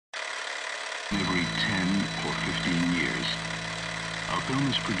Every 10 or 15 years, a film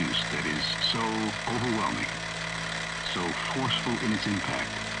is produced that is so overwhelming, so forceful in its impact,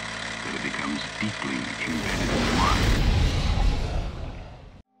 that it becomes deeply embedded in the mind.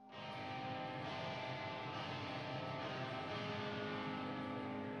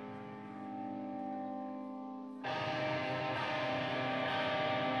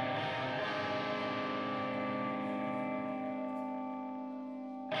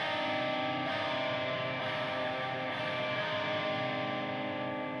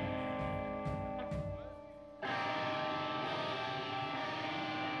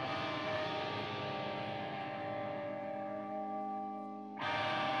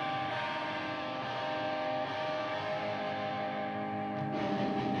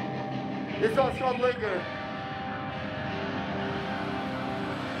 This song's called Linger.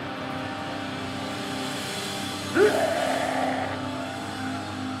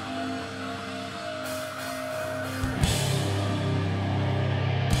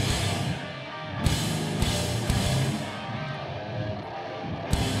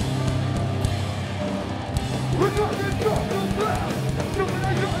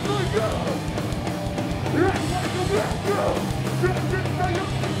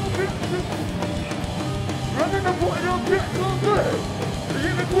 Running the point of this good.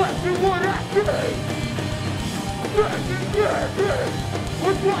 Even question what I say.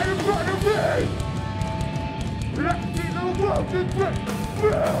 What's right in front of me? Let's see the world is great.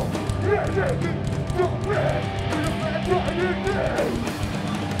 Well, let's make it so bad. We're the man trying to say.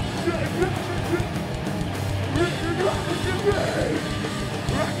 Written up with your face.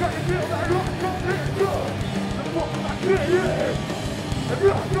 I got to feel that rock from this good. And what my kid is. And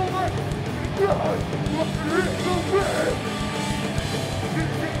rock so much. What the heck so bad?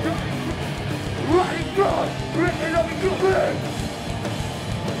 Right God, written up in your head.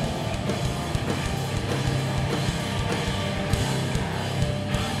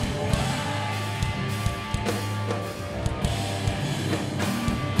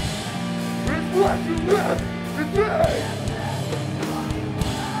 It's what you left today.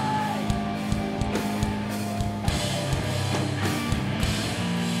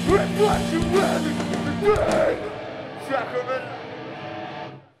 It's what you left today. Sacrament.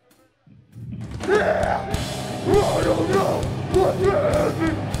 Yeah! I don't know what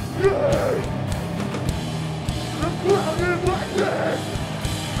happened today. The cloud in my head.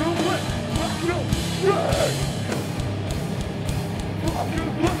 The wind of your head.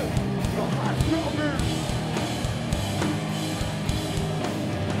 Fucking blood. The hot stomach.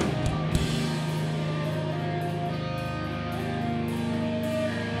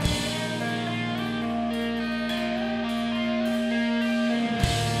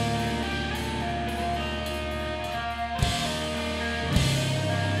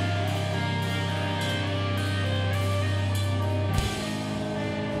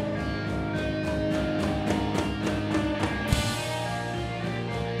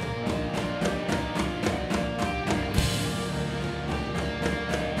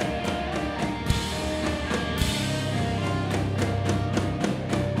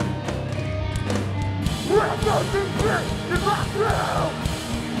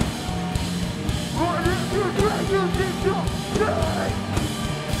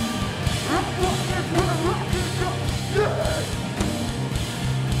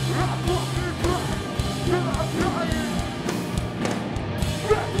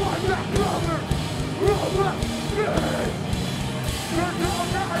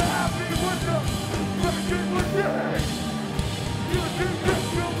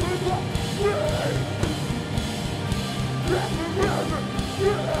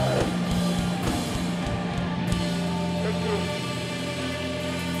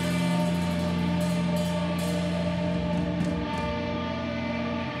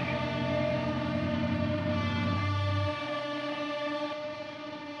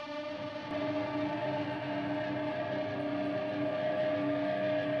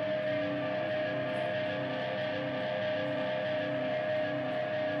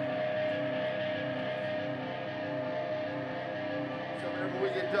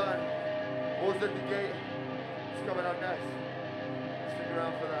 Done. Bulls at the gate. It's coming up next. Stick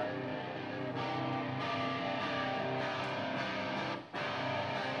around for that.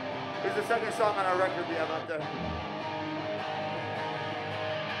 Here's the second song on our record we have out there.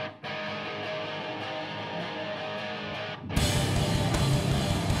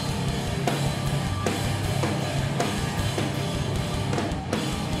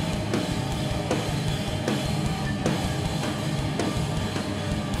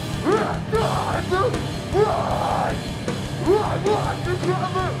 I want to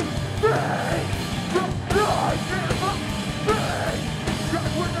cover me.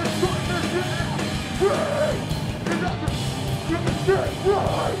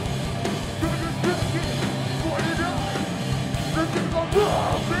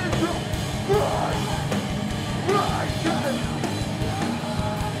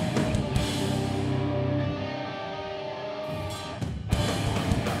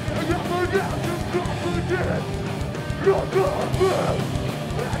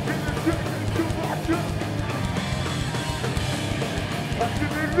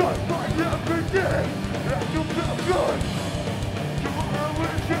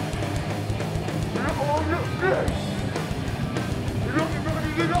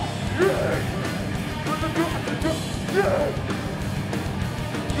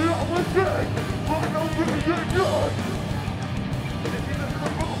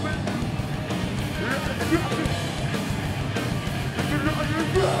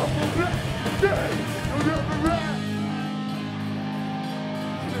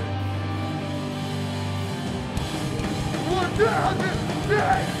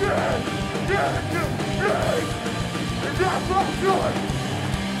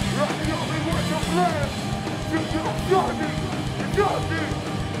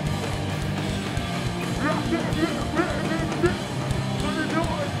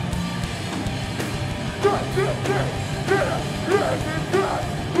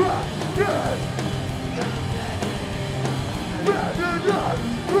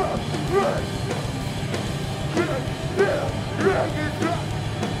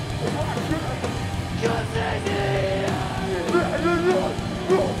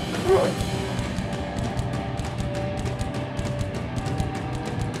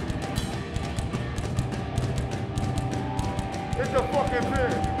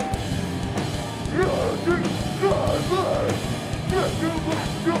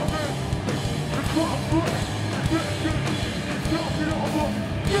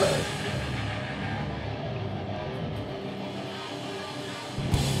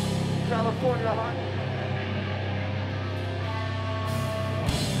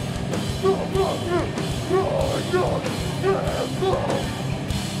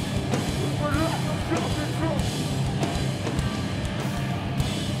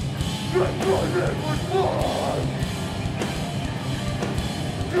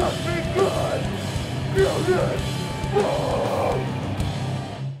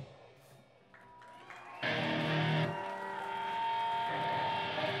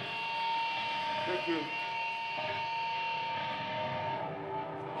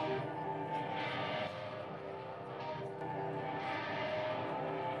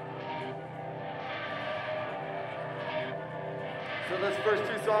 So those first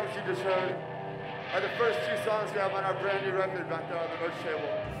two songs you just heard are the first two songs we have on our brand new record back there on the merch table.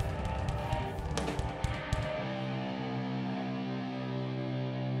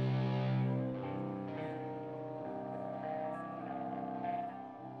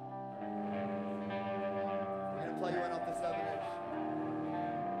 I'm gonna play you one off the 7-inch.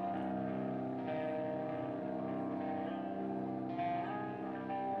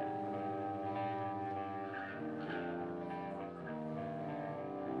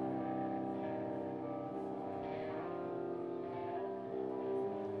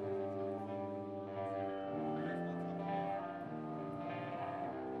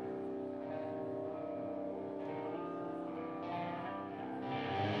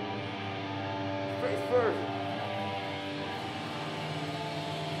 First.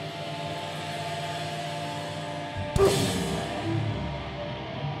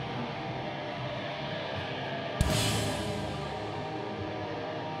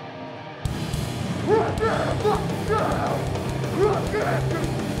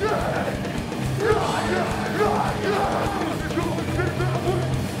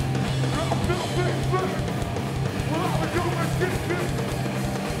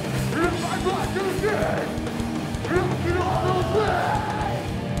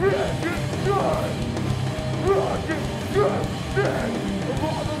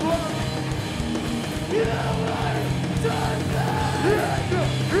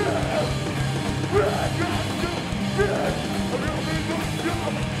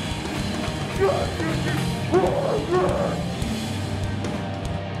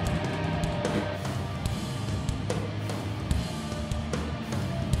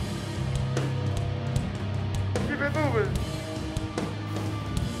 Keep it moving.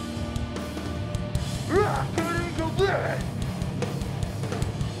 I couldn't go there.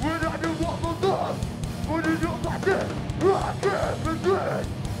 When I do what was done, when you do like this, I can't regret.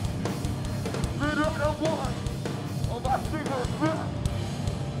 Then I don't want on my cigarette breath.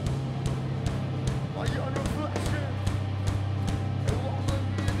 My young reflection, it won't look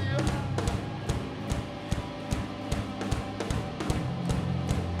me in the eye.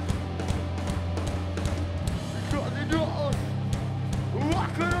 Because he knows who I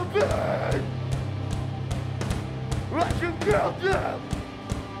could have been. I can kill them.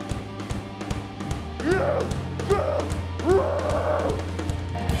 You will rule.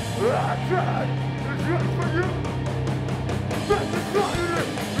 I tried to dress for you. That's the fire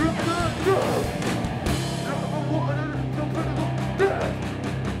you're gonna do. Never wanted to put it death.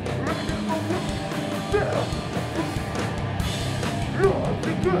 Right in my world, death. You're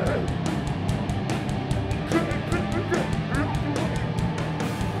the good.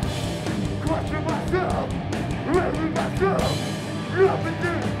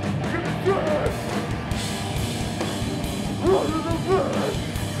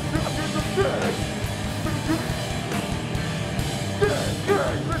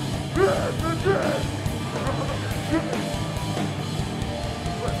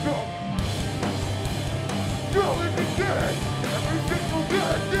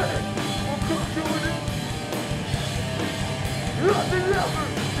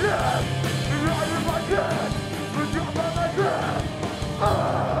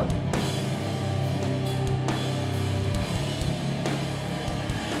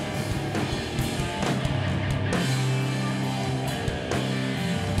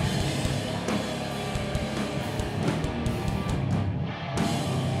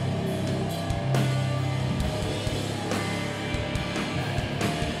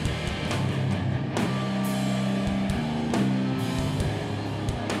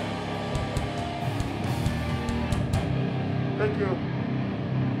 Thank you.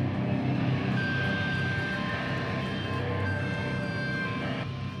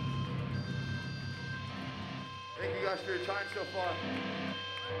 Thank you guys for your time so far.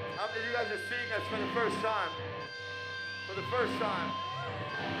 How many of you guys are seeing us for the first time? For the first time.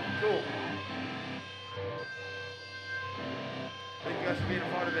 Cool. Thank you guys for being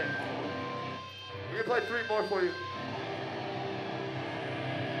a part of it. We're gonna play 3 more for you.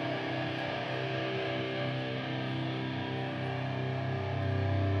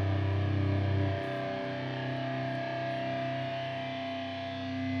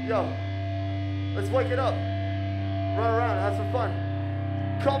 Yo, let's wake it up. Run around, have some fun.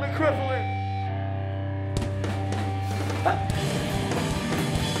 Call me crippling.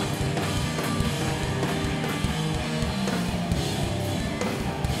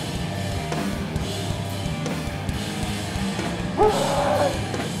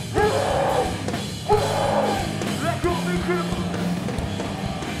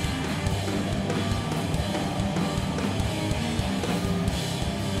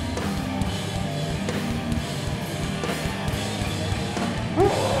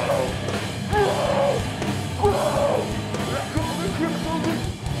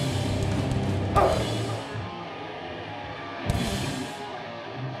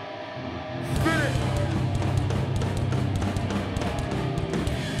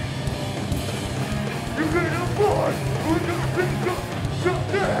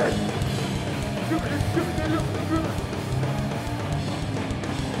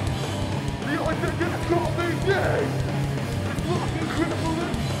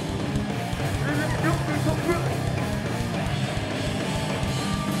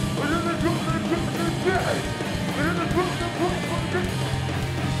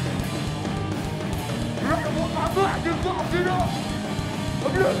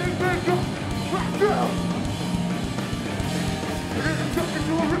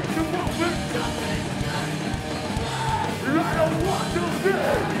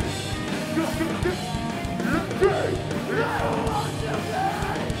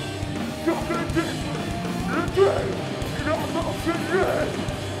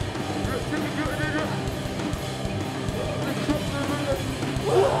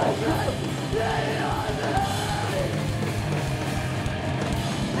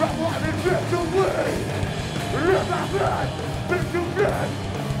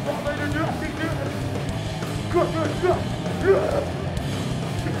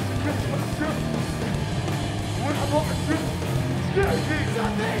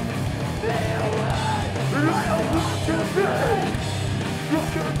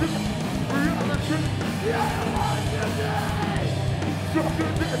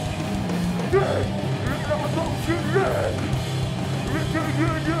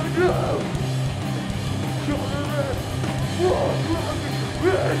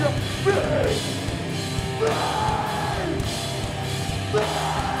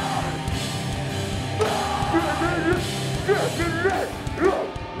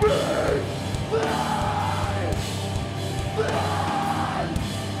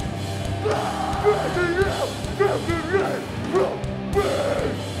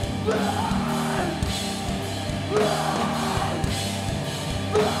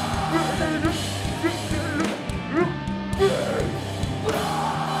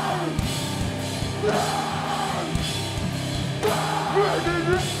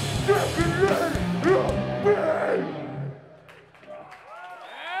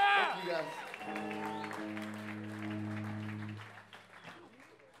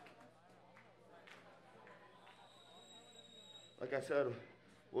 Like I said,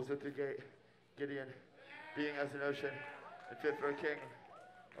 Wolves at the Gate, Gideon, Being as an Ocean, and Fit for a King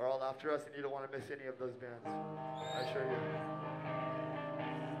are all after us, and you don't want to miss any of those bands. I assure you.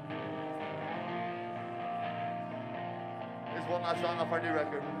 one last song off our new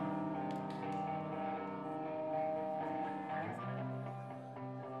record.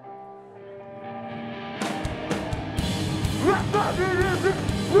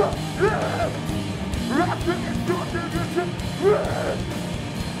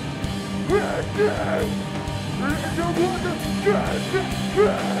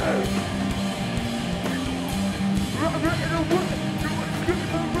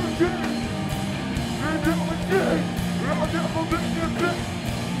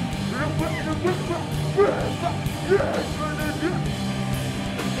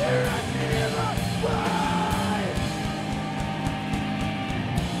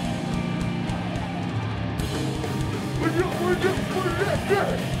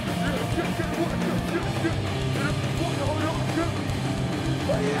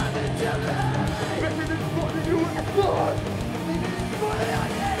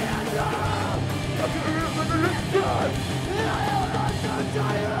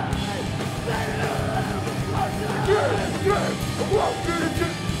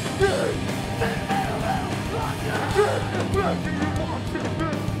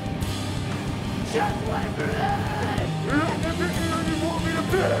 Just wait for me! You're not the thing you want me to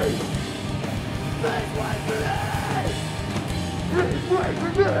be! Please wait for me! Please wait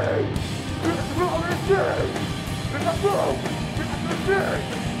for me! It's wrong and thing! It's a wrong! It's a thing!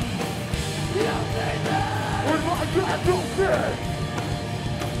 You don't see me! When my God don't see!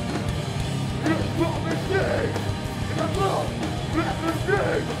 It's wrong and thing! It's a wrong! It's a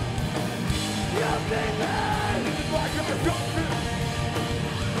thing! You don't see me! It's my God don't see!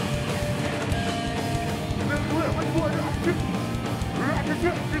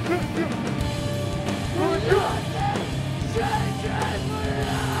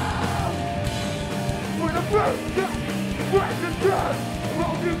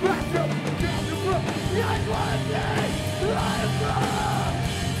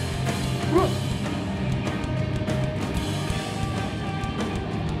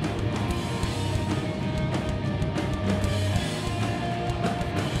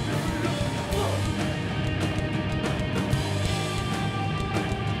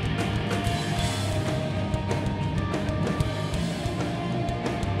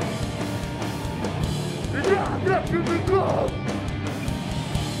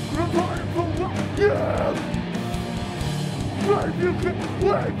 You can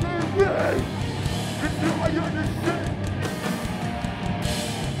wait for me until I understand.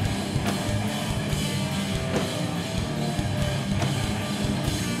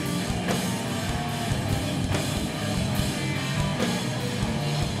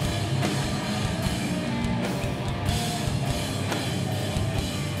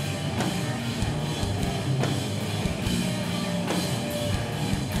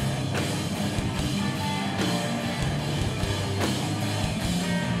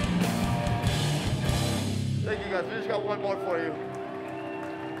 We just got one more for you.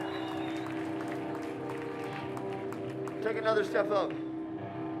 Take another step up. If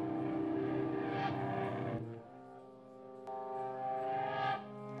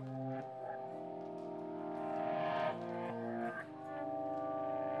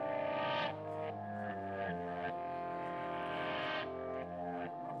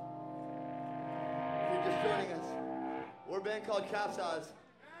you're just joining us, we're a band called Capsize.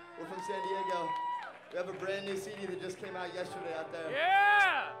 We're from San Diego. We have a brand new CD that just came out yesterday out there.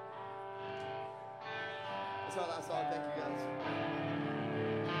 Yeah! That's our last song. Thank you guys.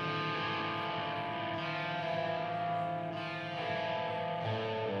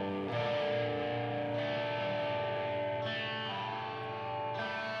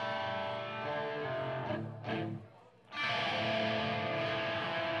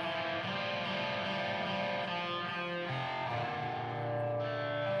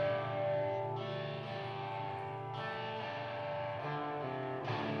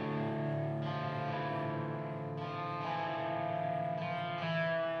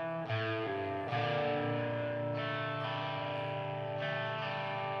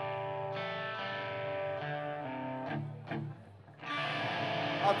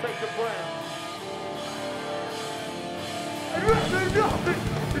 I'll take the blame. I'd rather nothing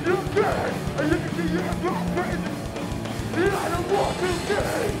than your day. I look at you and I'm crazy. And I don't want to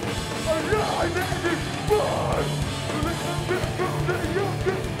stay. I know that it's fun. But it's a bit from the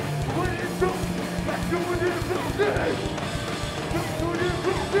youngest. When it's so, that's doing it for me. That's doing it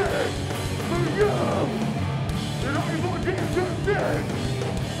for me. For you. And I want to get your thing.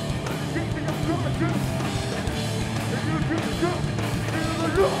 Get me a project. And you do something. The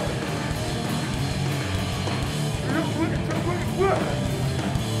Lord, you're willing to wait well.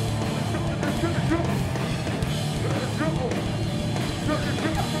 Let's go.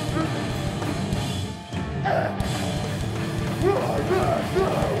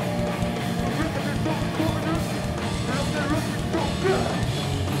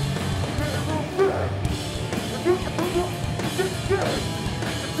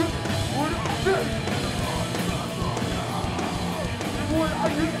 I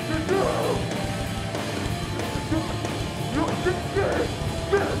used to do. You're thinking,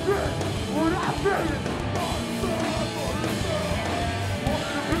 thinking, what I made it.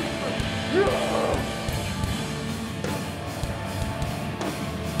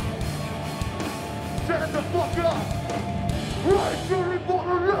 Shut the fuck up! Why should we fall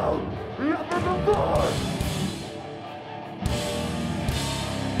alone? Never before!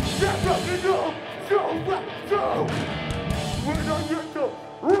 That's what you do! So what so? When I get to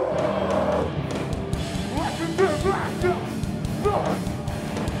run! What you do back to run!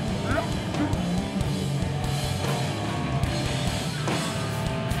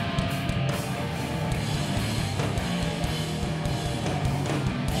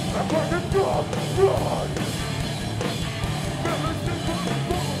 I'm gonna go run!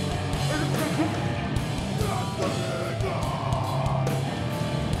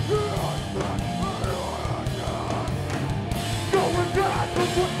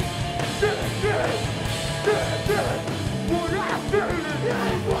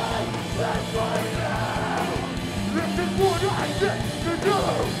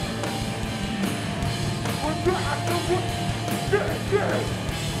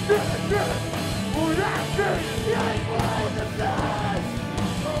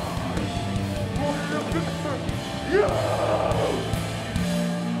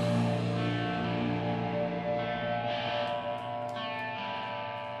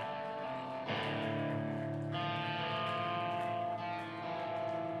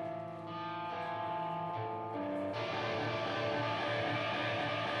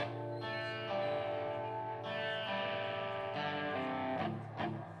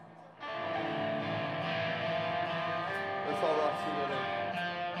 That's all Roxy did.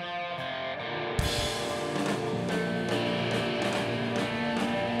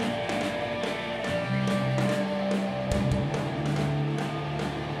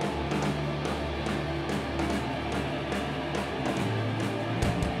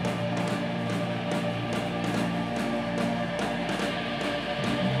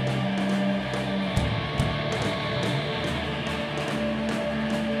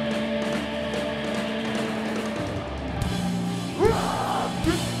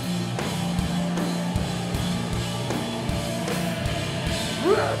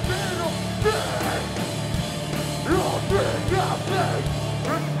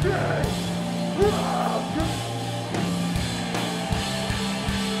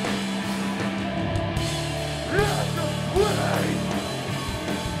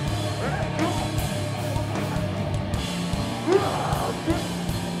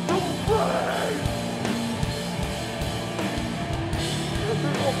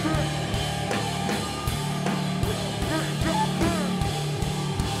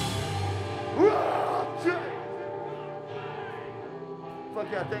 Fuck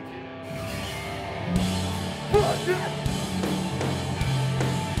yeah, thank you. Fuck it!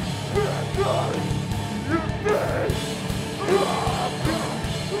 Fuck God! Your face! Fuck God!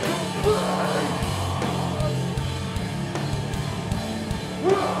 Your face! Fuck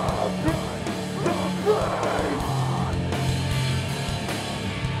God! Your face!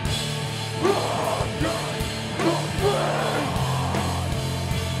 Fuck God! Your face!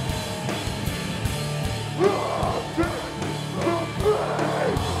 Fuck God!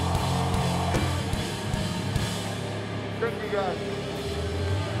 Thank you guys.